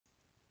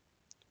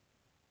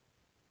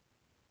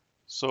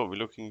So we're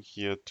looking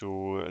here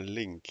to a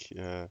link.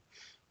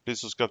 Please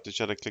subscribe to the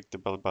channel, click the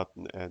bell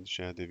button, and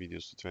share the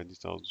videos to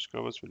 20,000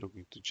 subscribers. We're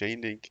looking to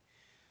Chainlink.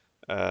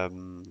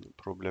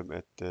 Problem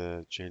at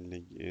the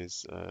Chainlink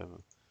is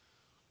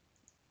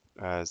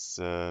as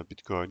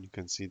Bitcoin. You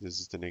can see this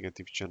is the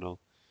negative channel,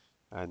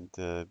 and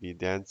we're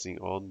dancing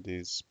on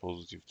this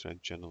positive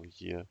trend channel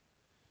here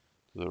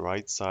to the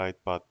right side,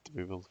 but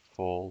we will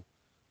fall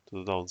to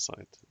the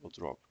downside or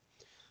drop.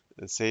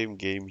 The same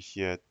game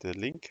here at the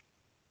link.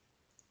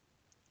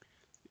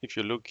 If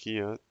you look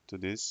here to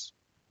this,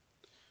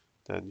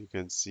 then you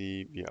can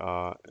see we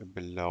are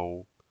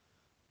below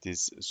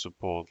these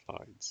support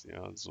lines.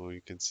 Yeah, so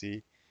you can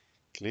see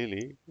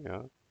clearly,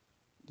 yeah,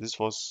 this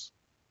was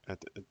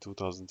at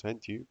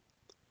 2020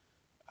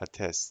 a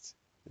test.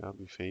 Yeah,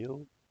 we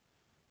fail,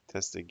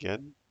 test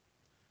again,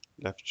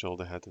 left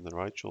shoulder head and the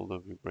right shoulder,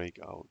 we break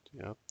out.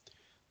 Yeah,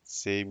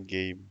 same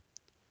game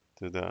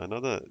to the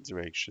another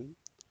direction.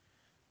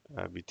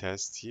 We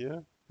test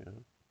here, yeah,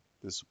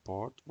 the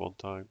support one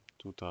time,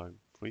 two time,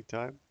 three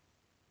time.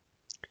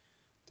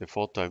 The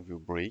fourth time we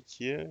break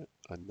here,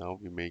 and now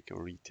we make a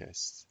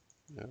retest.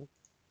 Yeah,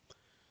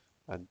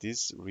 and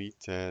this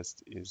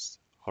retest is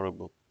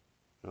horrible.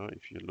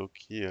 If you look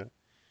here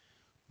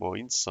more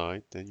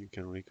inside, then you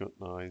can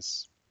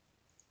recognize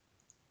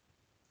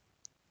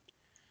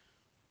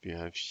we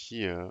have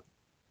here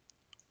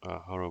a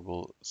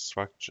horrible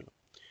structure,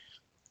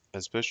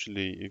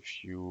 especially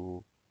if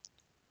you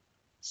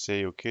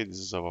say, okay, this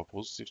is our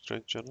positive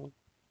trend channel.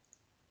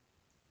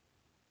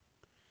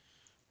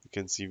 You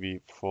can see we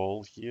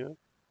fall here,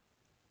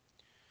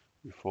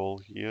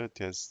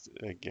 test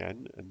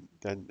again, and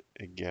then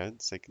again,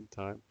 second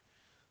time.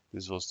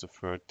 This was the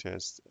third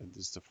test, and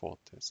this is the fourth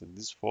test. And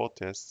this fourth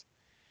test,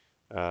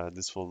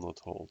 this will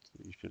not hold.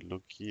 If you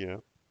look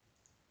here,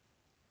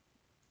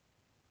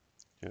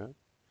 yeah,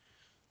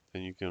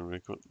 then you can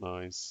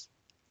recognize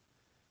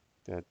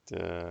that,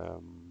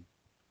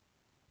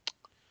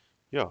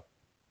 yeah,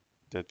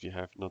 that we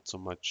have not so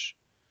much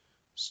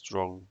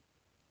strong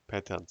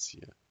patterns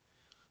here.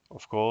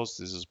 Of course,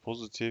 this is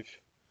positive,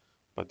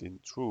 but in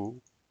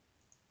true,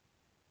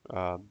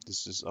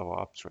 this is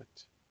our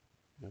uptrend.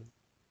 Yeah.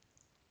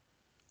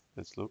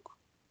 Let's look,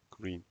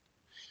 green.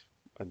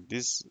 And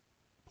this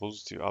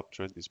positive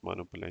uptrend is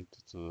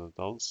manipulated to the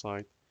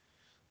downside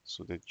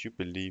so that you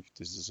believe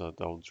this is a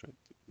downtrend.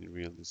 In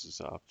real, this is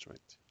an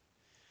uptrend.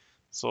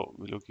 So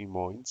we're looking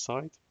more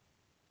inside.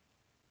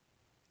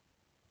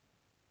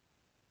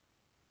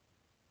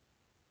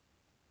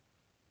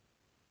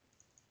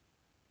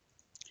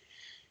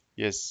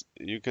 Yes,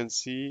 you can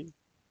see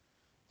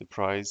the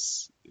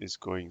price is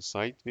going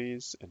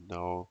sideways, and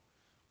now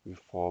we're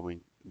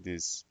forming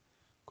this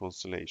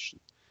constellation.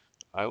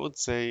 I would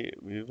say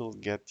we will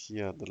get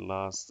here the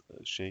last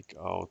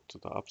shakeout to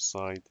the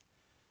upside.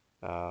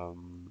 I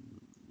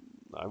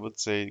would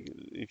say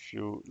if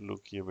you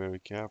look here very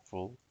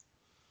careful,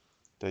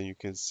 then you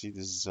can see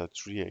this is a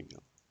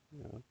triangle.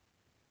 Yeah.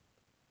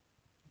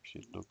 If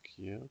you look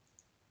here,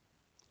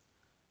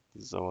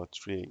 this is our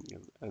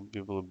triangle, and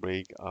we will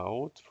break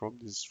out from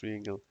this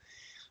triangle.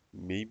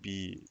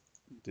 Maybe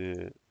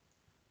the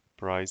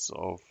price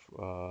of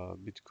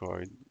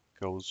Bitcoin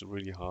goes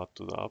really hard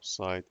to the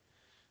upside,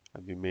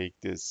 and we make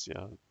this,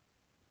 yeah,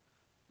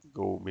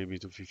 go maybe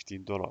to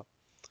 $15.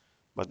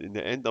 But in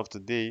the end of the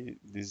day,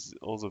 this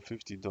also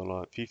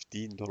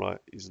 $15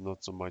 is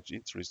not so much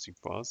interesting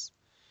for us,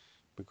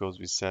 because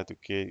we said,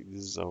 okay,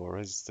 this is our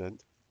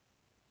resistance.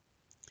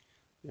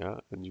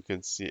 Yeah, and you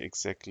can see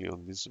exactly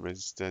on this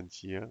resistance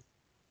here,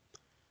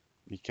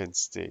 we can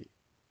stay.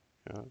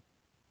 Yeah,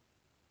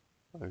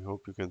 I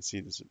hope you can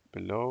see this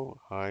below,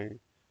 high,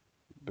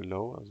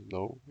 below, as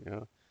low.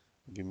 Yeah,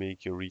 we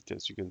make a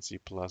retest. You can see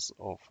plus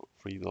of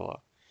 $3,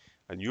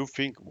 and you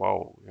think,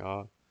 wow,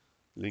 yeah,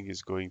 link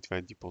is going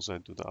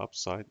 20% to the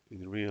upside.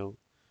 In real,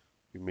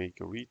 we make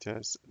a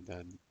retest and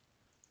then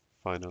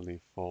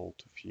finally fall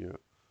to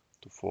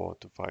 $4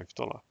 to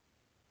 $5.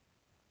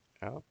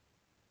 Yeah,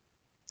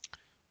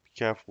 be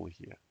careful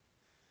here.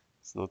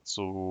 It's not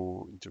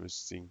so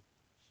interesting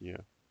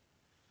here.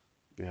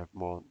 We have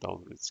more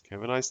down risk.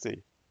 Have a nice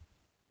day.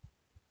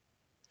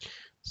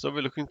 So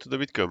we're looking to the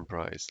Bitcoin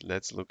price.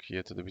 Let's look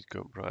here to the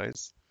Bitcoin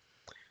price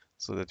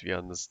so that we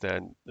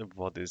understand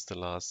what is the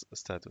last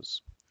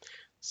status.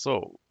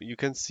 So you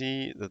can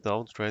see the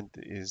downtrend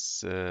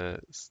is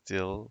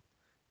still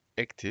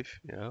active,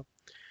 yeah,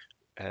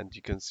 and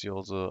you can see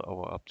also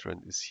our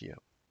uptrend is here.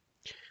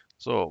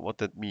 So what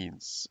that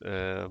means,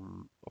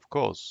 of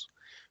course,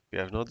 we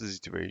have not the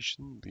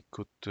situation. We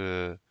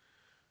could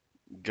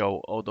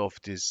go out of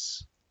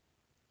this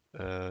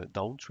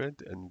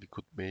downtrend and we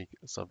could make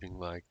something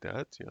like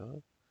that. Yeah,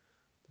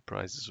 the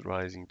price is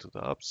rising to the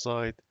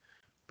upside.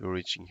 We're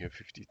reaching here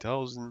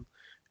 50,000.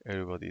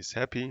 Everybody is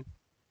happy,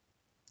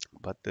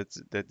 but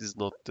that is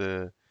not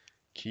the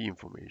key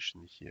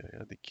information here.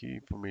 Yeah? The key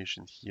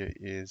information here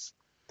is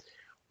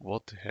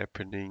what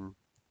happening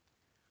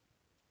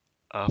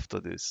after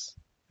this.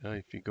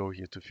 If we go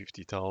here to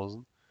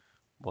 50,000,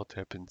 what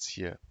happens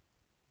here?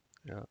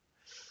 Yeah.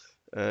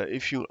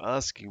 If you're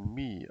asking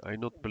me, I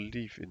not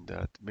believe in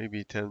that.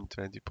 Maybe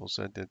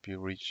 10-20% that we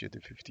reach here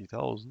the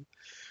 50,000.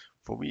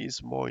 For me,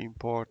 it's more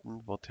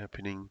important what's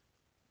happening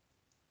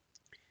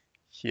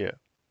here.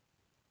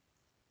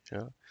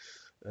 Yeah.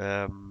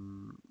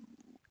 Um,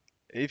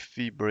 if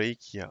we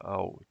break here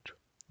out,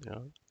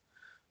 yeah,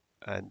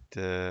 and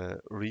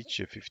reach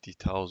here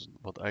 50,000,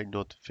 what I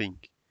not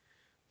think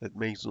that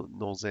makes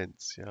no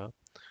sense. Yeah,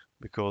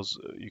 because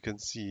you can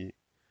see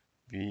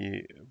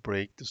we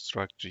break the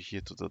structure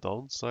here to the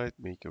downside,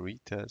 make a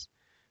retest,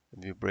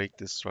 and we break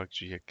the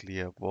structure here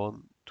clear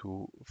 1,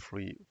 2,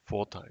 3,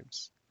 4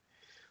 times.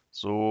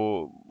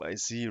 So I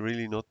see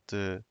really not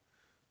the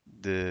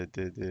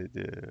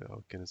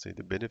how can I say,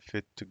 the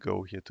benefit to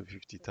go here to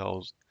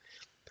 50,000.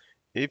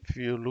 If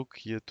you look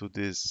here to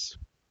this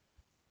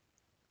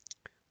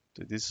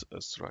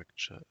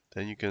structure,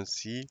 then you can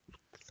see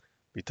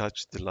we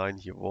touch the line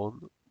here 1,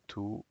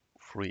 2,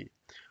 3.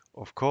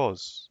 Of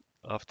course,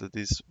 after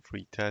this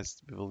free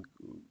test, we will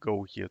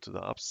go here to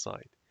the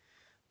upside.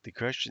 The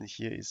question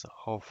here is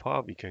how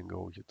far we can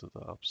go here to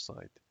the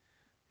upside.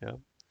 Yeah.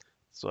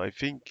 So I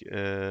think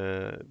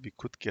we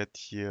could get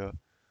here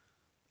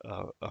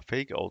a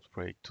fake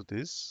outbreak to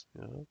this.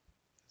 Yeah.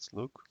 Let's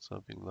look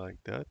something like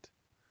that.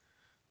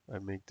 I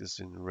make this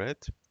in red.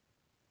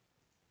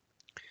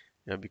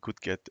 Yeah, we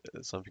could get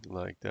something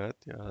like that.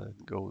 Yeah,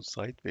 and go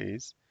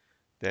sideways,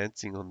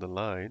 dancing on the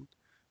line,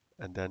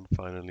 and then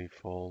finally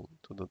fall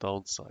to the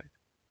downside.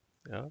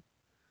 Yeah,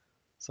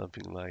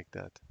 something like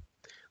that.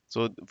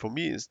 So for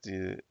me, is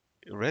the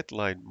red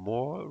line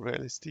more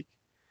realistic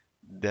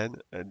than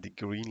the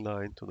green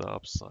line to the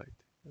upside.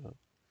 Yeah.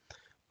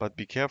 But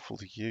be careful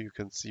here. You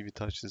can see we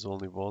touch this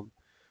only one.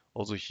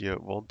 Also here,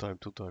 1 time,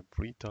 2 time,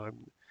 3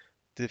 time.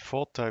 The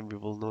 4th time we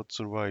will not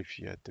survive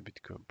here at the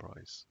Bitcoin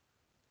price.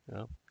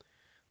 Yeah,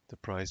 the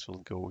price will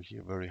go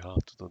here very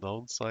hard to the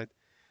downside.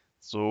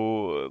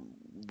 So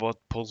what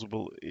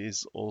possible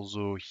is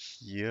also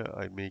here,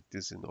 I make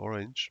this in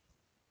orange.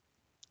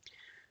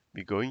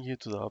 We're going here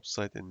to the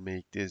upside and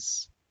make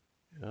this.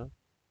 Yeah,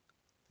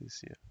 this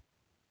here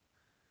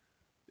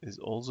is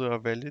also a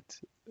valid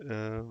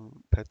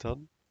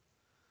pattern.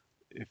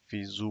 If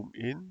we zoom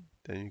in,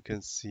 then you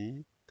can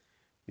see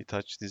we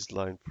touch this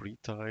line 3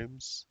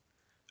 times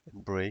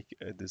and break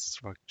the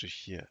structure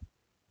here.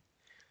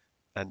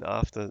 And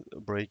after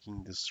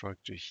breaking the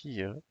structure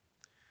here,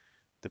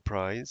 the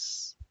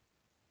price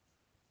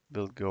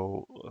will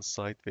go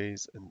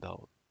sideways and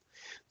down.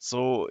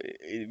 So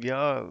we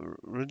are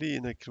really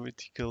in a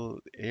critical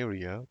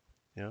area.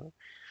 Yeah,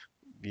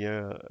 we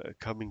are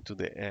coming to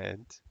the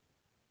end.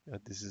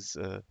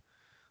 This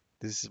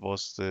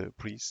was the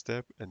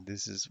pre-step, and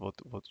this is what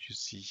you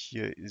see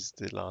here is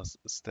the last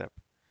step.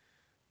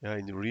 Yeah,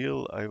 in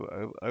real,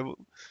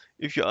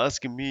 if you're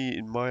asking me,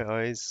 in my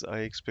eyes, I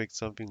expect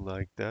something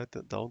like that,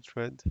 a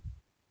downtrend.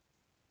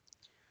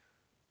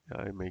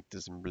 Yeah, I make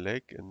this in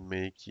black and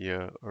make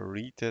here a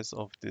retest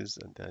of this,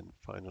 and then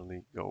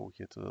finally go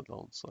here to the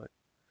downside.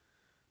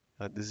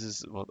 This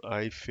is what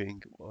I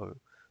think.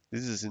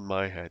 This is in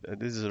my head, and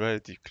this is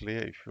relatively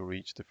clear. If you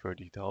reach the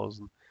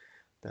 30,000,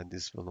 then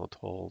this will not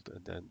hold,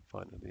 and then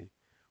finally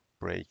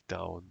break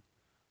down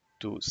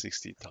to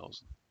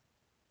 60,000.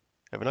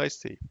 Have a nice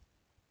day.